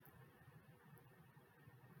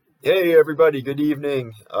Hey, everybody. Good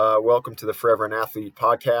evening. Welcome to the Forever an Athlete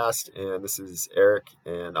podcast. And this is Eric,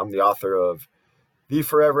 and I'm the author of the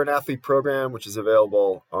Forever an Athlete program, which is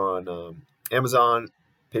available on Amazon,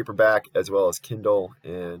 paperback, as well as Kindle.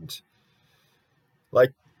 And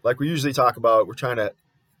like like we usually talk about, we're trying to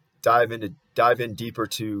dive in deeper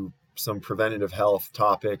to some preventative health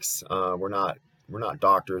topics. We're not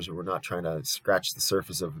doctors, or we're not trying to scratch the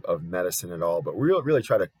surface of medicine at all, but we really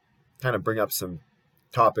try to kind of bring up some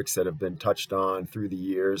topics that have been touched on through the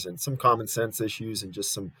years, and some common sense issues, and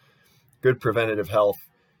just some good preventative health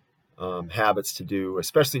habits to do,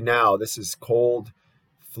 especially now. This is cold,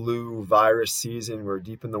 flu, virus season. We're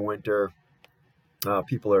deep in the winter.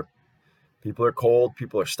 People are cold.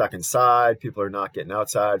 People are stuck inside. People are not getting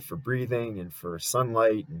outside for breathing and for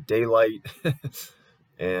sunlight and daylight.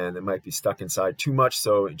 And they might be stuck inside too much.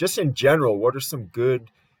 So just in general, what are some good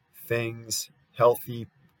things, healthy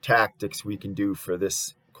tactics we can do for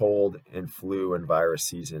this cold and flu and virus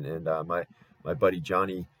season? And my buddy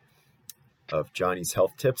Jonny of Johnny's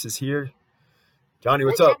Health Tips is here. Jonny,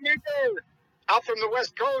 what's What's up? up, Nico? Out from the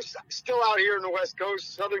West Coast, still out here in the West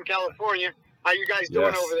Coast, Southern California. How you guys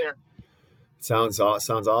doing over there? Sounds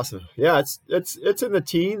awesome. Yeah, it's in the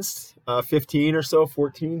teens, 15 or so,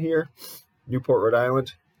 14 here, Newport, Rhode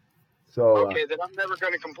Island. So Okay, then I'm never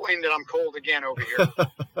going to complain that I'm cold again over here.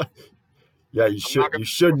 yeah, I'm not you going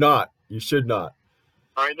should not. You should not.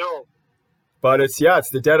 I know. But it's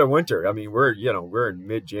the dead of winter. I mean, we're in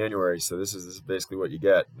mid-January, so this is basically what you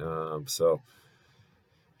get. So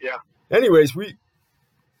Yeah. anyways, we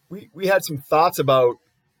had some thoughts about,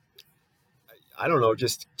 I don't know,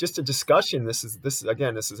 just a discussion. This is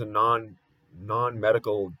a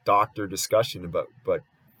non-medical doctor discussion about, but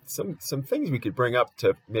some things we could bring up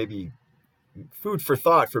to maybe food for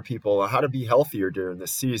thought for people on how to be healthier during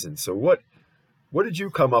this season. So what did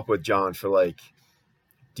you come up with, John, for like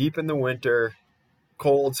deep in the winter,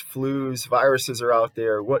 colds, flus, viruses are out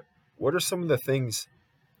there. What are some of the things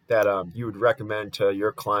that you would recommend to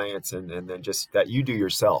your clients, and then just that you do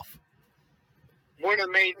yourself? One of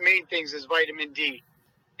the main things is vitamin D.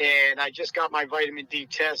 And I just got my vitamin D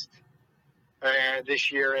test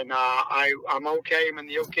this year, and I'm okay. I'm in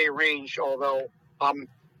the okay range, although I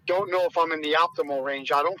don't know if I'm in the optimal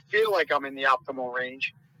range. I don't feel like I'm in the optimal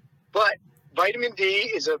range. But vitamin D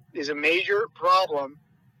is a major problem,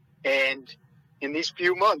 and in these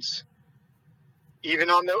few months,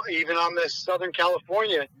 even on the Southern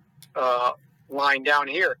California line down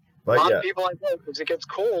here, a lot of people I know, because it gets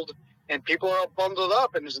cold and people are all bundled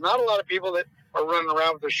up, and there's not a lot of people that are running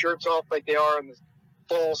around with their shirts off like they are in the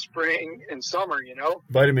fall, spring, and summer.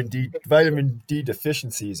 Vitamin D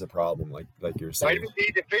deficiency is a problem, like you're saying. Vitamin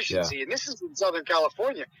D deficiency, and this is in Southern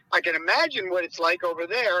California. I can imagine what it's like over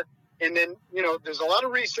there. And then, there's a lot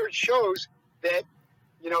of research shows that,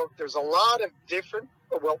 there's a lot of different,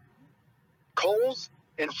 colds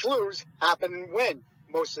and flus happen when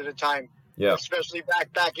most of the time, especially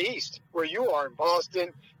back east where you are in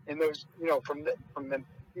Boston, and those, from the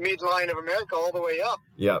midline of America all the way up.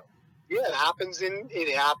 Yeah, it happens in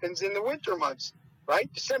the winter months,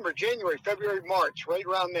 right? December, January, February, March, right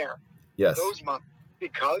around there. Yes, those months,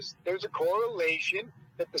 because there's a correlation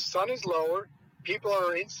that the sun is lower, people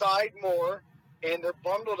are inside more, and they're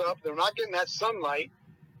bundled up. They're not getting that sunlight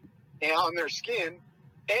on their skin,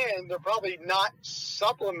 and they're probably not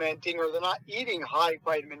supplementing, or they're not eating high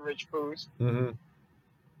vitamin-rich foods, mm-hmm.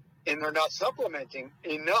 and they're not supplementing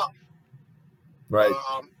enough. Right.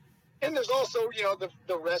 And there's also,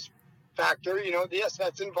 the rest factor. Yes,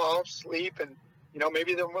 that's involved sleep, and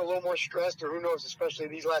maybe they're a little more stressed, or who knows, especially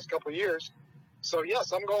these last couple of years. So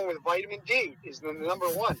yes, I'm going with vitamin D is the number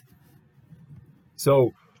one.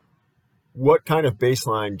 So what kind of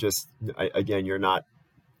baseline, just again, you're not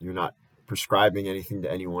prescribing anything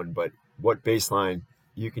to anyone, but what baseline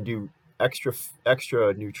you can do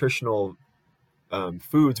extra nutritional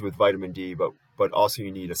foods with vitamin D, but also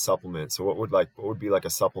you need a supplement. So what would be like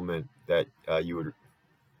a supplement that you would?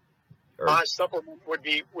 Supplement would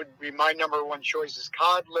be my number one choice is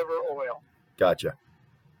cod liver oil. Gotcha.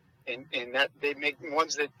 And that they make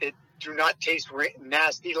ones that do not taste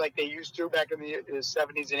nasty like they used to back in the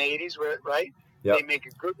 70s and 80s, right? Yep. They make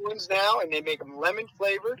good ones now, and they make them lemon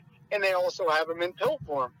flavored, and they also have them in pill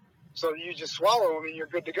form. So you just swallow them and you're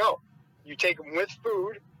good to go. You take them with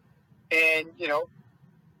food, and you're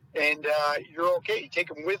okay. You take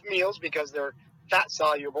them with meals because they're fat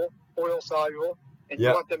soluble, oil soluble, and you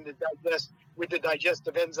want them to digest with the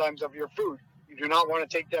digestive enzymes of your food. You do not want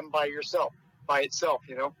to take them by itself.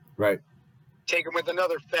 Right. Take them with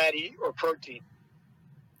another fatty or protein.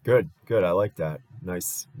 Good. I like that.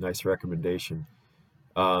 Nice recommendation.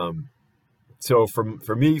 So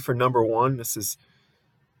for me, for number one, this is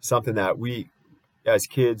something that we, as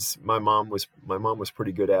kids, my mom was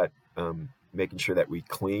pretty good at making sure that we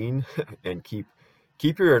clean and keep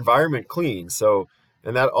your environment clean. So,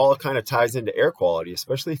 and that all kind of ties into air quality,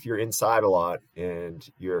 especially if you're inside a lot and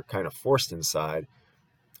you're kind of forced inside.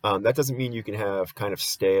 That doesn't mean you can have kind of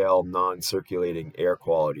stale, non-circulating air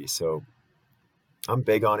quality. So I'm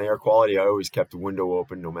big on air quality. I always kept the window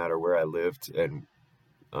open no matter where I lived. And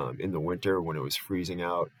in the winter when it was freezing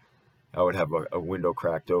out, I would have a window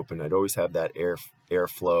cracked open. I'd always have that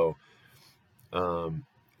airflow. Um,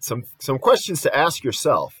 some questions to ask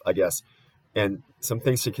yourself, I guess, and some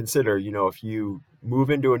things to consider. If you move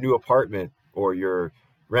into a new apartment or you're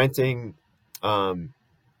renting,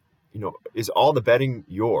 is all the bedding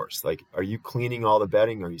yours? Like, are you cleaning all the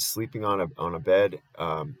bedding? Are you sleeping on a bed?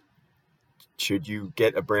 Should you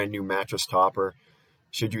get a brand new mattress topper?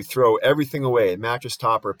 Should you throw everything away, mattress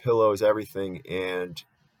topper, pillows, everything, and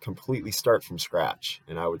completely start from scratch?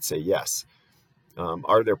 And I would say yes.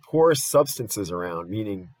 Are there porous substances around,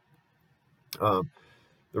 meaning the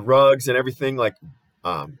rugs and everything, like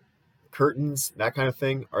curtains, that kind of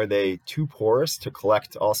thing? Are they too porous to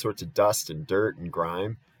collect all sorts of dust and dirt and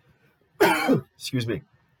grime? Excuse me.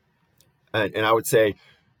 And I would say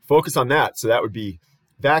focus on that. So that would be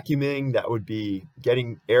vacuuming, that would be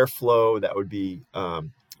getting airflow, that would be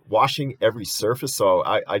washing every surface. So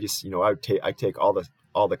I just, I take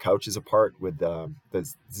all the couches apart with the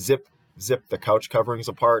zip the couch coverings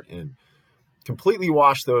apart and completely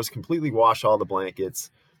wash those, completely wash all the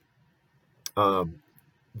blankets,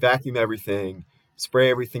 vacuum everything,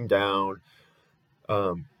 spray everything down.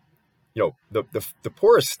 The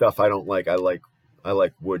porous stuff I don't like. I like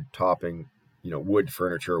wood topping, wood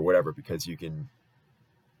furniture or whatever, because you can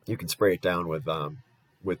spray it down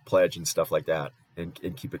with Pledge and stuff like that,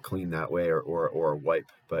 and keep it clean that way, or a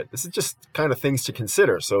wipe. But this is just kind of things to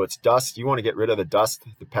consider. So it's dust. You want to get rid of the dust,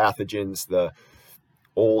 the pathogens, the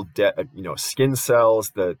old skin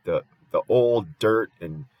cells, the old dirt,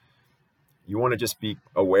 and you want to just be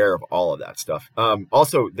aware of all of that stuff.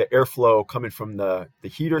 Also, the airflow coming from the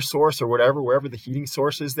heater source or wherever the heating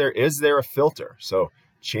source is there a filter? So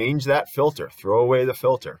change that filter, throw away the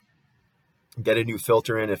filter, get a new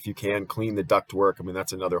filter in if you can, clean the ductwork. I mean,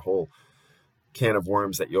 that's another whole can of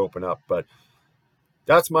worms that you open up, but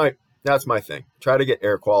that's my thing. Try to get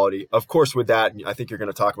air quality. Of course, with that, I think you're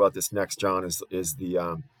going to talk about this next, John, is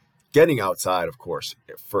the getting outside, of course,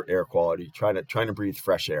 for air quality, trying to breathe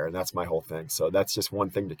fresh air. And that's my whole thing. So that's just one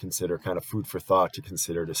thing to consider, kind of food for thought to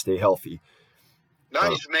consider to stay healthy.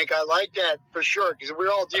 Nice, Mick. I like that for sure, because we're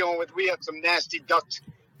all we have some nasty ducts.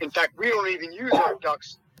 In fact, we don't even use our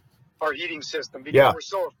ducts, our heating system, because we're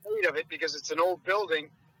so afraid of it, because it's an old building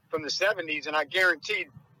from the 70s, and I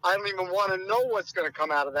don't even want to know what's going to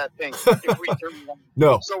come out of that thing if we turn it on.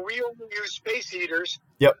 No. So we only use space heaters.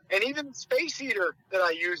 Yep. And even the space heater that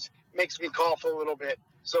I use makes me cough a little bit.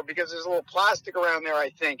 So because there's a little plastic around there, I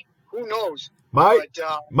think. Who knows?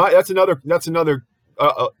 That's another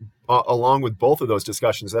along with both of those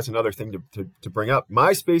discussions, that's another thing to bring up.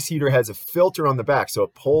 My space heater has a filter on the back, so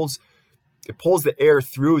it pulls the air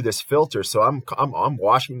through this filter. So I'm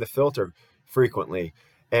washing the filter frequently.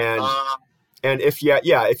 And if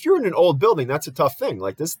you're in an old building, that's a tough thing.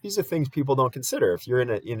 Like these are things people don't consider. If you're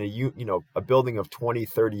in a building of 20,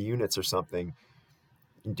 30 units or something,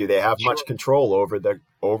 do they have much control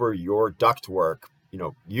over your ductwork?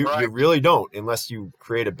 You really don't, unless you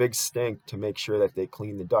create a big stink to make sure that they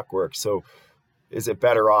clean the ductwork. So is it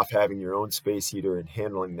better off having your own space heater and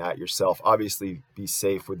handling that yourself? Obviously, be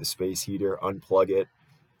safe with the space heater. Unplug it.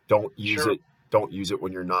 Don't use it. Don't use it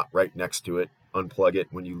when you're not right next to it. Unplug it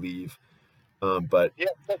when you leave. But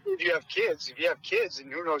especially if you have kids,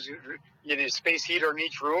 and who knows, you need a space heater in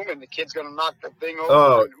each room, and the kid's going to knock the thing over.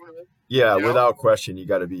 Oh, yeah, without question, you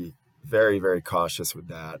got to be very, very cautious with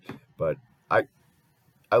that. But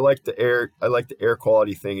I like the air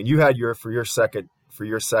quality thing, and you had your second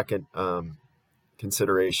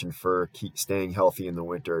consideration for staying healthy in the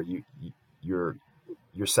winter. Your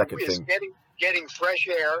second thing, getting fresh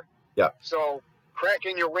air. Yeah. So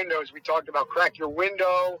cracking your windows. We talked about crack your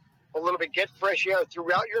window a little bit, get fresh air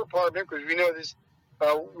throughout your apartment, because we know this.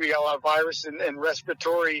 We got a lot of virus and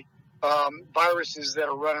respiratory viruses that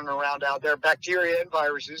are running around out there, bacteria and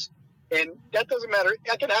viruses, and that doesn't matter.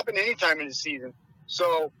 That can happen any time in the season.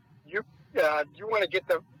 So you want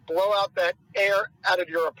to blow out that air out of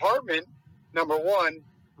your apartment, number one,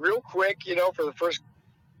 real quick, for the first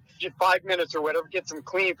 5 minutes or whatever, get some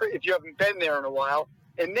clean if you haven't been there in a while.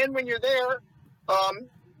 And then when you're there,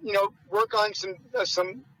 work on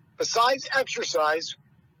some besides exercise.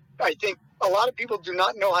 I think a lot of people do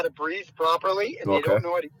not know how to breathe properly, and they Okay. don't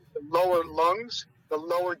know how to use the lower lungs, the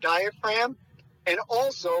lower diaphragm, and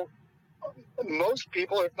also most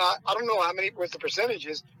people, if not, I don't know what the percentage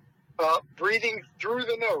is, breathing through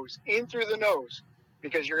the nose, in through the nose,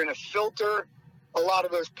 because you're going to filter a lot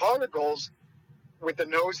of those particles with the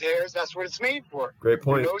nose hairs. That's what it's made for. Great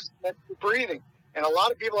point. Your nose is meant for breathing. And a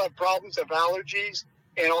lot of people have problems of allergies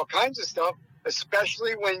and all kinds of stuff,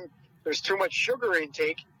 especially when there's too much sugar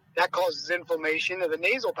intake. That causes inflammation of the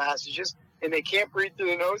nasal passages, and they can't breathe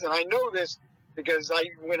through the nose. And I know this because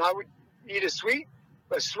when I would eat a sweet,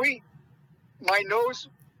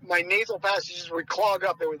 my nasal passages would clog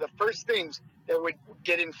up. They were the first things that would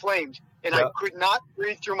get inflamed, and I could not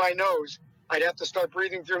breathe through my nose. I'd have to start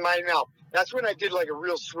breathing through my mouth. That's when I did like a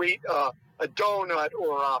real sweet, a donut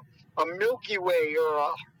or a Milky Way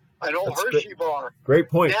or an old Hershey bar. Great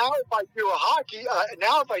point. Now if I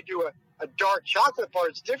do a dark chocolate bar,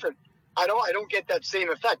 it's different. I don't get that same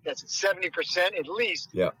effect. That's 70% at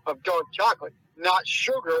least of dark chocolate, not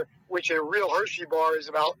sugar, which in a real Hershey bar is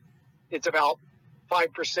about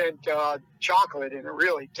 5% chocolate and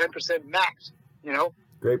really 10% max.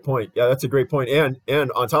 Great point. Yeah, that's a great point. And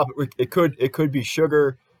on top of it, it could be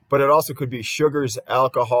sugar, but it also could be sugars,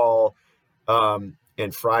 alcohol,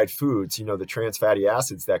 and fried foods. The trans fatty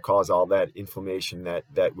acids that cause all that inflammation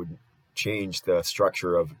that would change the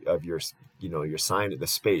structure of your the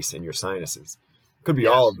space in your sinuses. Could be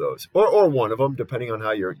all of those, or one of them, depending on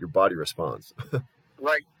how your body responds.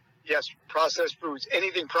 Right. Yes. Processed foods,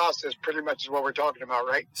 anything processed, pretty much is what we're talking about,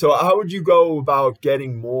 right? So, how would you go about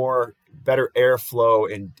getting better airflow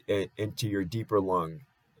into your deeper lung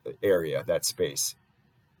area, that space?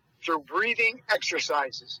 Through breathing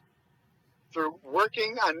exercises, through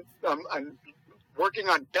working on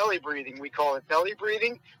belly breathing. We call it belly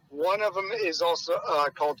breathing. One of them is also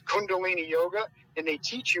called Kundalini Yoga, and they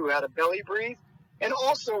teach you how to belly breathe. And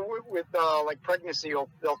also with like pregnancy,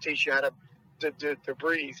 they'll teach you how to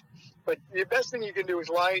breathe. But the best thing you can do is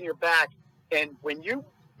lie on your back. And when you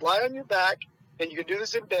lie on your back, and you can do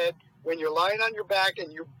this in bed, when you're lying on your back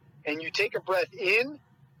and you take a breath in,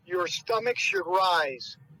 your stomach should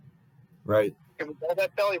rise. Right. And we call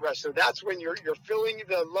that belly breath. So that's when you're filling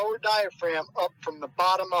the lower diaphragm up from the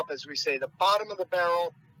bottom up, as we say, the bottom of the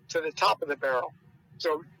barrel to the top of the barrel.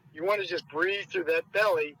 So you want to just breathe through that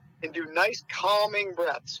belly and do nice calming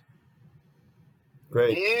breaths.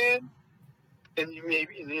 Great. In, and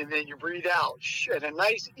then you breathe out at a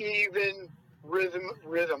nice even rhythm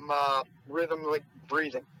like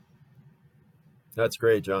breathing. That's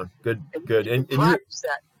great, John. Good. And practice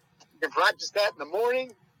that. You can practice that in the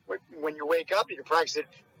morning when you wake up. You can practice it.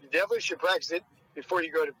 You definitely should practice it before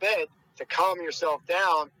you go to bed to calm yourself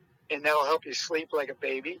down, and that'll help you sleep like a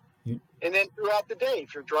baby. And then throughout the day,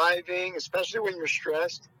 if you're driving, especially when you're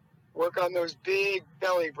stressed, work on those big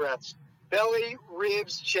belly breaths. Belly,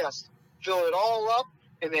 ribs, chest. Fill it all up,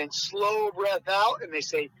 and then slow breath out. And they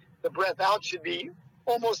say the breath out should be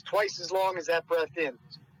almost twice as long as that breath in.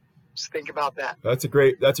 Just think about that. That's a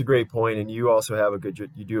great point. And you also have you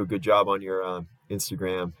do a good job on your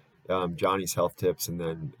Instagram, Jonny's Health Tips, and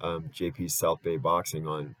then JP's South Bay Boxing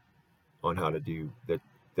on how to do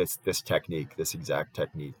this technique, this exact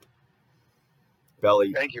technique.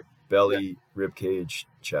 Belly. Thank you. Belly, rib cage,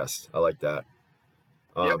 chest. I like that.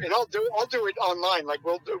 And I'll do it online. Like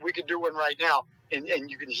we could do one right now, and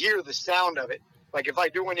you can hear the sound of it. Like if I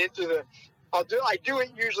do one I do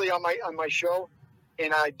it usually on my show,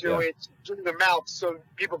 and I do it through the mouth so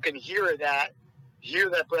people can hear that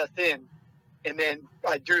breath in, and then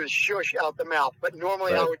I do the shush out the mouth. But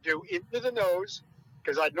normally I would do into the nose,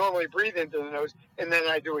 because I'd normally breathe into the nose, and then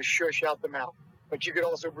I do a shush out the mouth. But you could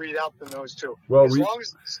also breathe out the nose too, as long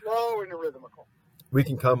as it's slow and rhythmical. We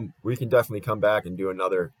can definitely come back and do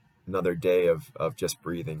another day of just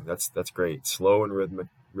breathing. That's great. Slow and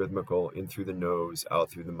rhythmical, in through the nose,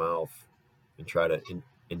 out through the mouth, and try to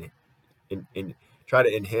try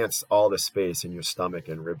to enhance all the space in your stomach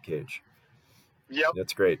and rib cage. Yep.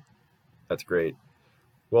 That's great.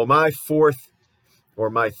 Well, my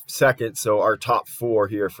second, so our top 4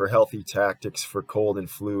 here for healthy tactics for cold and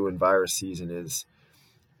flu and virus season is,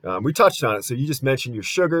 we touched on it. So you just mentioned your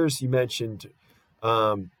sugars. You mentioned,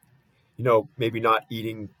 maybe not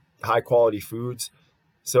eating high quality foods.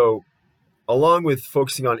 So along with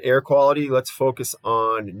focusing on air quality, let's focus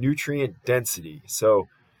on nutrient density. So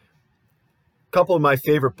a couple of my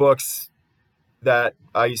favorite books that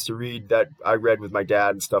I used to read, that I read with my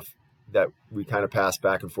dad and stuff, that we kind of passed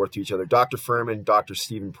back and forth to each other. Dr. Furman, Dr.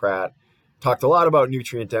 Stephen Pratt talked a lot about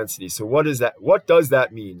nutrient density. So what is that? What does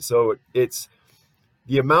that mean? So it's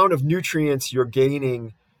the amount of nutrients you're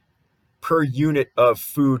gaining per unit of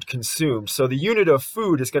food consumed. So the unit of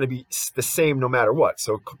food is going to be the same no matter what.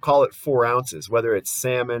 So call it 4 ounces, whether it's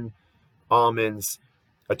salmon, almonds,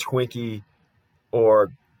 a Twinkie,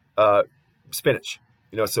 or spinach.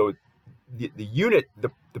 So the unit,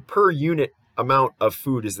 the per unit amount of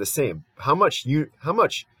food is the same. How much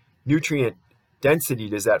nutrient density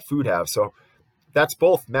does that food have? So that's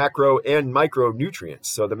both macro and micronutrients.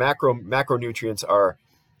 So the macronutrients are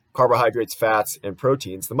carbohydrates, fats, and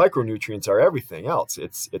proteins. The micronutrients are everything else.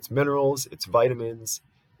 It's minerals, it's vitamins,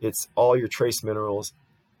 it's all your trace minerals.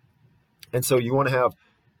 And so you want to have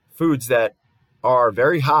foods that are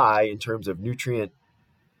very high in terms of nutrient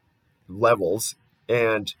levels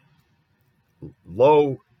and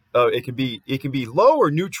low. It can be low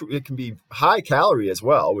or neutral. It can be high calorie as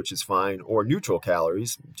well, which is fine, or neutral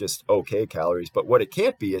calories, just okay calories. But what it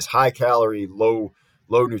can't be is high calorie, low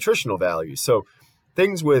nutritional values. So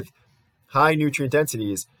things with high nutrient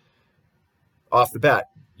densities off the bat,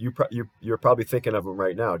 you're probably thinking of them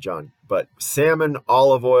right now, John. But salmon,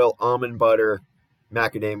 olive oil, almond butter,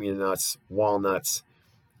 macadamia nuts, walnuts,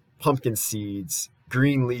 pumpkin seeds,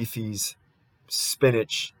 green leafies,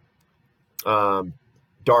 spinach,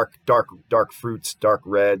 dark fruits, dark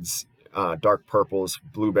reds, dark purples,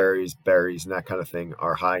 blueberries, berries, and that kind of thing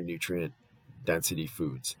are high nutrient density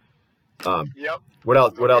foods. Yep. What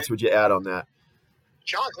else would you add on that?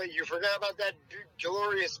 Chocolate. You forgot about that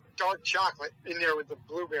glorious dark chocolate in there with the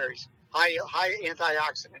blueberries. High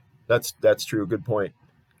antioxidant. That's true. Good point.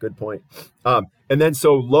 And then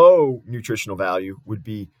so low nutritional value would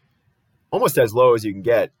be almost as low as you can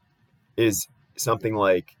get is something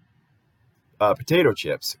like potato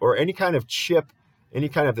chips or any kind of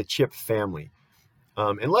the chip family.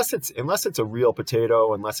 Unless it's a real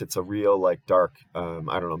potato, unless it's a real like dark, I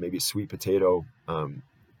don't know, maybe a sweet potato,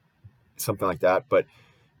 something like that. But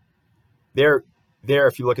there,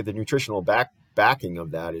 if you look at the nutritional backing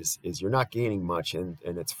of that is you're not gaining much and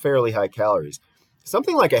it's fairly high calories.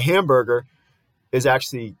 Something like a hamburger is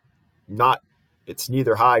actually not, it's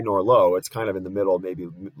neither high nor low. It's kind of in the middle, maybe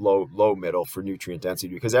low middle for nutrient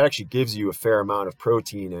density, because that actually gives you a fair amount of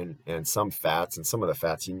protein and some fats, and some of the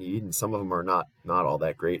fats you need, and some of them are not all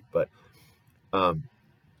that great. But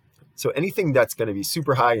so anything that's going to be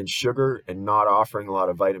super high in sugar and not offering a lot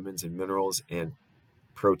of vitamins and minerals and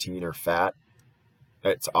protein or fat,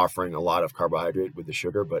 it's offering a lot of carbohydrate with the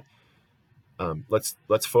sugar. But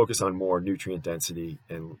let's focus on more nutrient density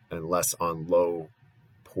and less on low,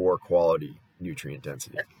 poor quality nutrient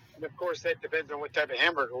density. And of course, that depends on what type of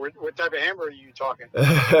hamburger. What type of hamburger are you talking?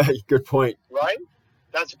 Good point. Right?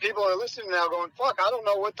 That's people are listening now going, fuck, I don't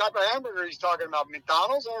know what type of hamburger he's talking about.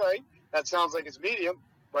 McDonald's? All right. That sounds like it's medium,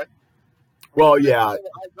 but well, yeah.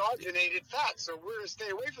 Hydrogenated fat. So we're going to stay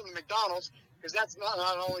away from the McDonald's because that's not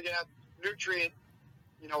only going to have nutrient,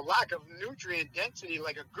 lack of nutrient density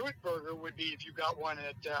like a good burger would be if you got one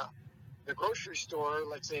at the grocery store,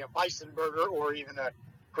 let's say a bison burger or even a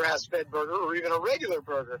grass-fed burger or even a regular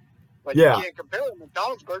burger. But you can't compare a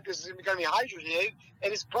McDonald's burger because it's going to be hydrogenated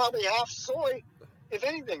and it's probably half soy, if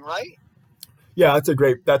anything, right? Yeah, that's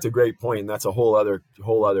a great point. And that's a whole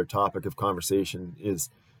other topic of conversation is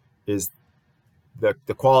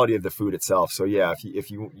the quality of the food itself. So yeah, if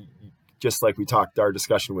you just like we talked our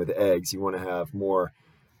discussion with eggs, you want to have more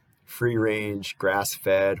free range, grass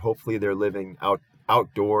fed. Hopefully they're living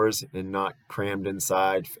outdoors and not crammed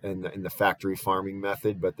inside in the factory farming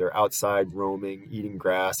method, but they're outside roaming, eating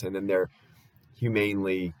grass, and then they're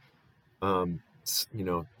humanely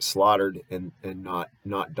slaughtered and not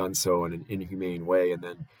done so in an inhumane way, and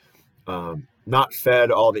then not fed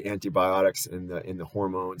all the antibiotics and the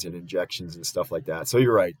hormones and injections and stuff like that. So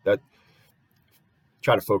you're right, that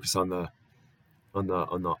try to focus on the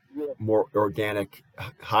more organic,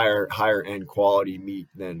 higher end quality meat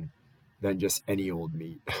than just any old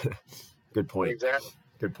meat. Good point. Exactly.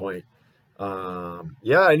 Good point.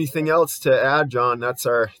 Yeah. Anything else to add, John? That's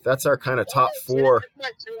our kind of top 4.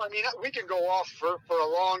 I mean, we can go off for a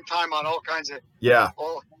long time on all kinds of. Yeah.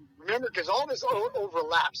 Remember, because all this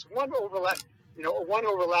overlaps. One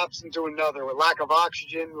overlaps into another. With lack of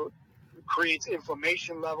oxygen creates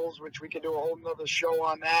inflammation levels, which we could do a whole nother show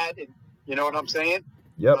on that. And you know what I'm saying?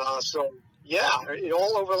 Yep. So yeah, it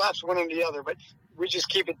all overlaps one into the other, but we just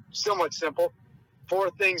keep it somewhat simple.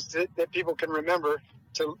 4 things that people can remember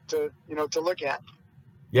to look at.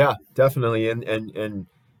 Yeah, definitely. And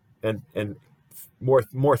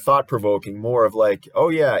more thought provoking, more of like, oh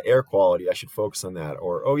yeah, air quality, I should focus on that.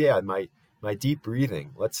 Or, oh yeah, my deep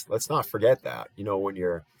breathing. Let's not forget that. When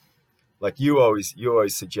you're like, you always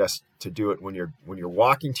suggest to do it when you're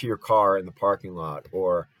walking to your car in the parking lot,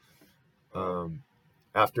 or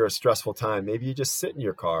after a stressful time, maybe you just sit in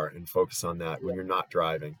your car and focus on that when you're not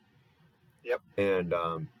driving. Yep. And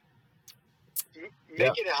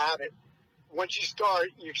make it a habit. Once you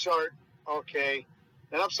start, okay.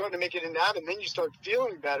 Then I'm starting to make it an habit, and then you start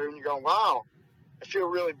feeling better, and you go, wow, I feel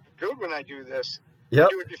really good when I do this. Yep. I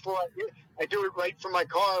do it before I do it right from my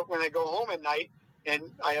car when I go home at night, and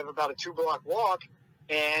I have about a 2-block walk,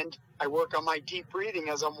 and I work on my deep breathing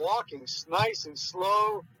as I'm walking, nice and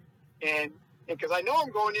slow, and because I know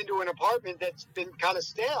I'm going into an apartment that's been kind of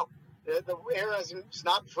stale. The air it's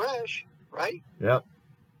not fresh, right? Yep.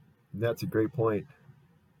 That's a great point.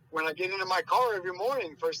 When I get into my car every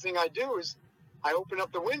morning, first thing I do is I open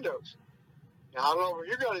up the windows. Now, I don't know if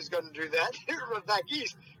you guys are going to do that here back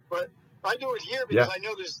east, but I do it here because I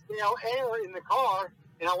know there's stale air in the car,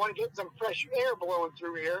 and I want to get some fresh air blowing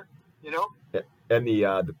through here, you know? And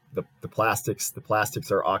the plastics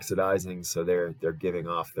are oxidizing, so they're giving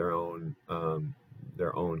off their own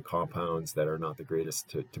compounds that are not the greatest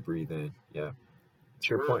to breathe in. Yeah,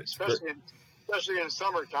 Sure. Good point. Especially in the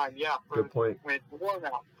summertime. Yeah, good point. When it's warm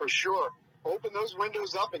out, for sure. Open those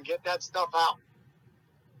windows up and get that stuff out.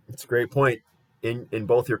 It's a great point. In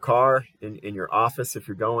both your car, in your office, if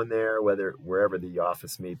you're going there, wherever the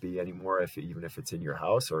office may be anymore, even if it's in your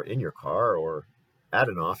house or in your car or at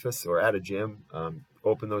an office or at a gym,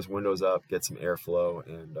 open those windows up, get some airflow,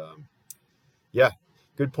 and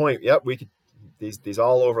good point. Yep, we could. These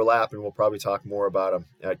all overlap, and we'll probably talk more about them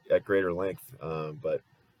at greater length. But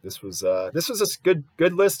this was a good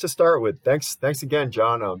list to start with. Thanks again,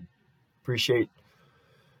 John. Appreciate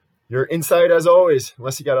your insight as always.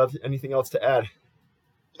 Unless you got anything else to add.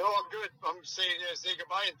 No, I'm good. I'm saying say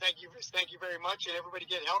goodbye and thank you very much. And everybody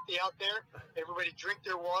get healthy out there. Everybody drink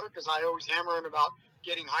their water, because I always hammer on about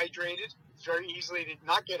getting hydrated. It's very easily to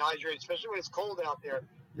not get hydrated, especially when it's cold out there.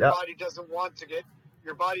 Your body doesn't want to get.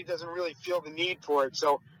 Your body doesn't really feel the need for it.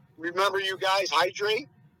 So remember, you guys, hydrate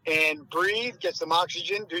and breathe. Get some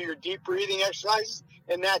oxygen. Do your deep breathing exercises,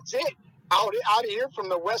 and that's it. Out of here from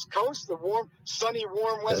the West Coast, the warm, sunny,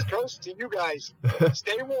 warm West Coast, to you guys.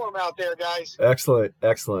 Stay warm out there, guys. Excellent.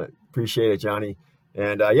 Appreciate it, Johnny.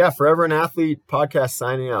 And Forever an Athlete podcast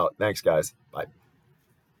signing out. Thanks, guys. Bye.